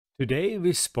Today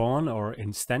we spawn or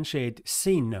instantiate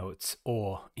scene nodes,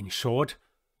 or in short,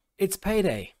 it's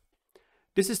payday.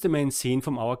 This is the main scene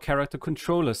from our character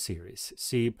controller series.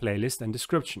 See playlist and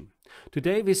description.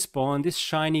 Today we spawn this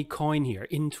shiny coin here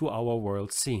into our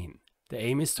world scene. The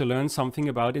aim is to learn something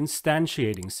about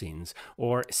instantiating scenes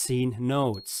or scene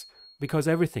nodes, because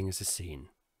everything is a scene,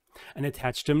 and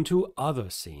attach them to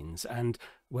other scenes. And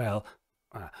well,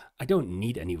 I don't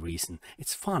need any reason.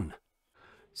 It's fun.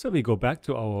 So we go back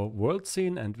to our world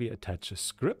scene and we attach a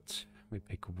script. We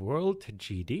pick world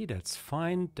GD, that's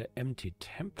fine, the empty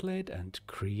template, and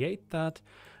create that.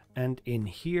 And in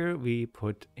here we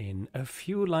put in a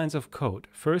few lines of code.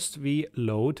 First we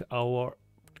load our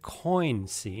coin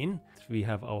scene. We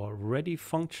have our ready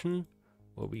function,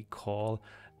 where we call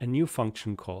a new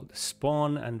function called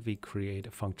spawn, and we create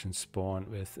a function spawn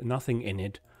with nothing in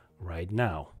it right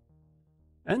now.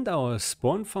 And our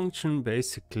spawn function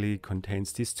basically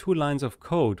contains these two lines of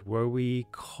code where we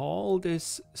call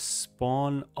this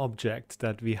spawn object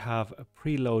that we have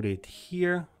preloaded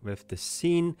here with the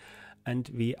scene, and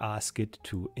we ask it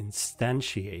to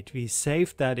instantiate. We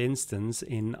save that instance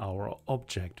in our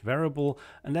object variable,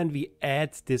 and then we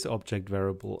add this object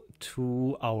variable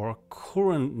to our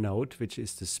current node, which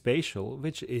is the spatial,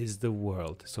 which is the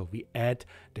world. So we add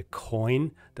the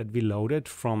coin that we loaded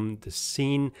from the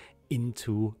scene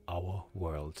into our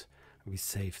world. We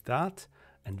save that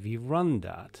and we run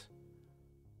that.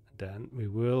 Then we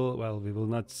will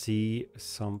not see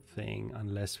something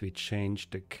unless we change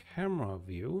the camera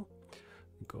view.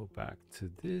 Go back to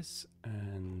this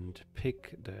and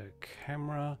pick the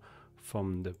camera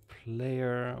from the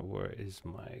player. Where is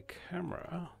my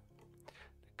camera?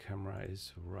 The camera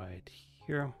is right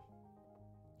here.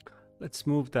 Let's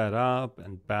move that up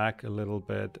and back a little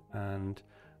bit, and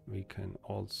we can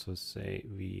also say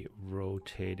we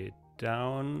rotate it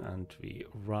down and we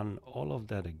run all of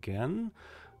that again.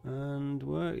 And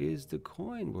where is the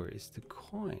coin? Where is the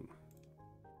coin?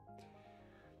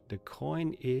 The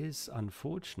coin is,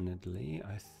 unfortunately,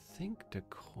 I think the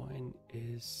coin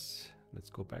is, let's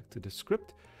go back to the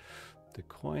script. The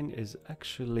coin is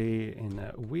actually in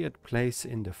a weird place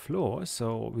in the floor.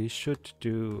 So we should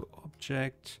do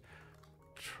object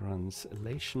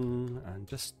translation and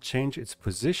just change its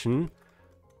position.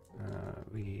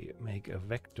 We make a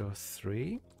vector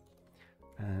 3,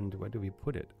 and where do we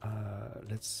put it?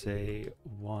 Let's say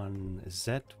 1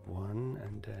 Z1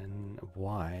 and then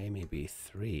Y maybe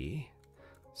 3,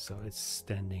 so it's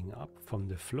standing up from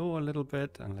the floor a little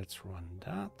bit. And let's run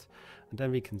that, and then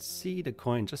we can see the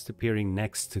coin just appearing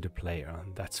next to the player,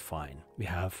 and that's fine. We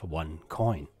have one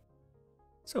coin.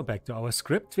 So back to our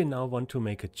script, we now want to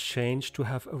make a change to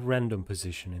have a random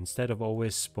position. Instead of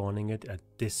always spawning it at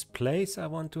this place, I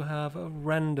want to have a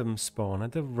random spawn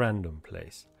at a random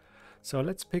place. So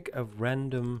let's pick a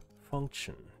random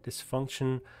function. This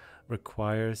function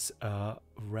requires a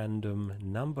random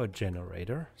number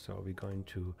generator. So we're going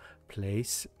to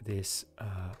place this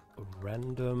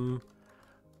random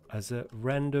as a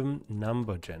random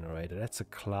number generator. That's a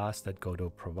class that Godot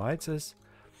provides us.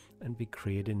 And we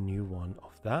create a new one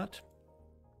of that.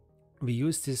 We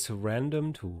use this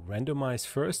random to randomize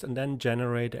first and then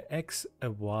generate a x,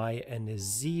 a y, and a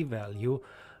z value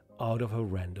out of a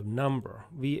random number.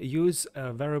 We use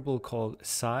a variable called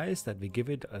size that we give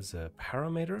it as a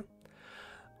parameter.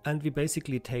 And we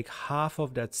basically take half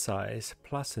of that size,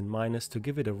 plus and minus, to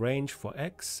give it a range for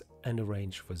x and a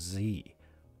range for z.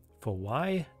 For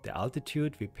y, the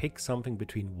altitude, we pick something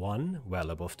between 1,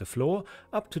 well above the floor,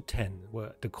 up to 10,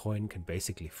 where the coin can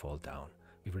basically fall down.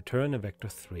 We return a vector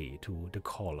 3 to the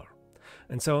caller.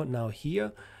 And so now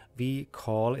here we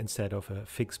call, instead of a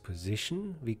fixed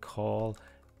position, we call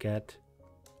get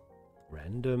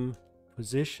random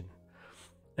position.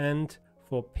 And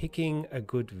for picking a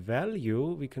good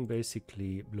value, we can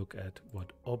basically look at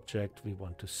what object we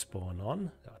want to spawn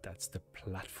on. That's the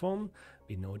platform.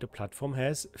 We know the platform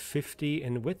has 50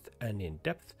 in width and in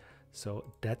depth,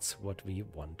 so that's what we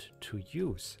want to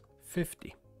use,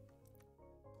 50.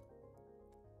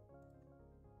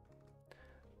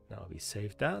 Now we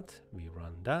save that, we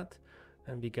run that,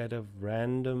 and we get a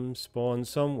random spawn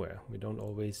somewhere. We don't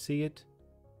always see it.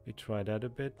 We try that a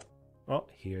bit. Oh,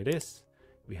 here it is.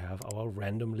 We have our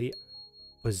randomly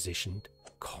positioned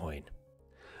coin.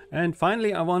 And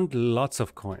finally, I want lots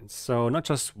of coins. So not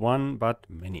just one, but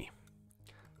many.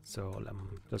 So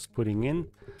I'm just putting in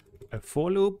a for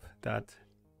loop that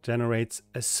generates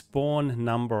a spawn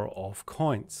number of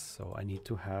coins. So I need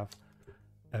to have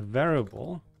a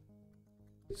variable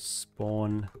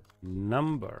spawn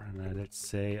number. Now let's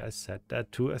say I set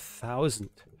that to 1,000.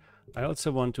 I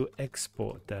also want to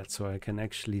export that so I can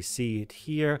actually see it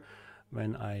here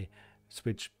when I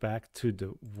switch back to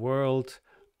the world,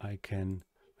 I can,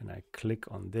 when I click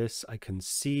on this, I can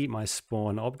see my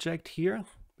spawn object here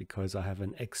because I have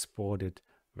an exported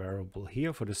variable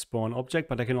here for the spawn object,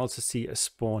 but I can also see a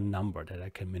spawn number that I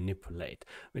can manipulate,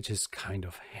 which is kind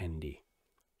of handy.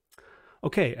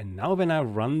 Okay, and now when I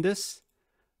run this,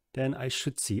 then I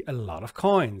should see a lot of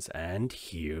coins, and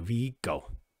here we go.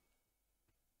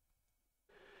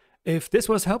 If this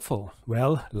was helpful,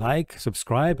 well, like,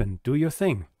 subscribe and do your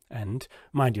thing. And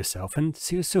mind yourself and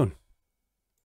see you soon.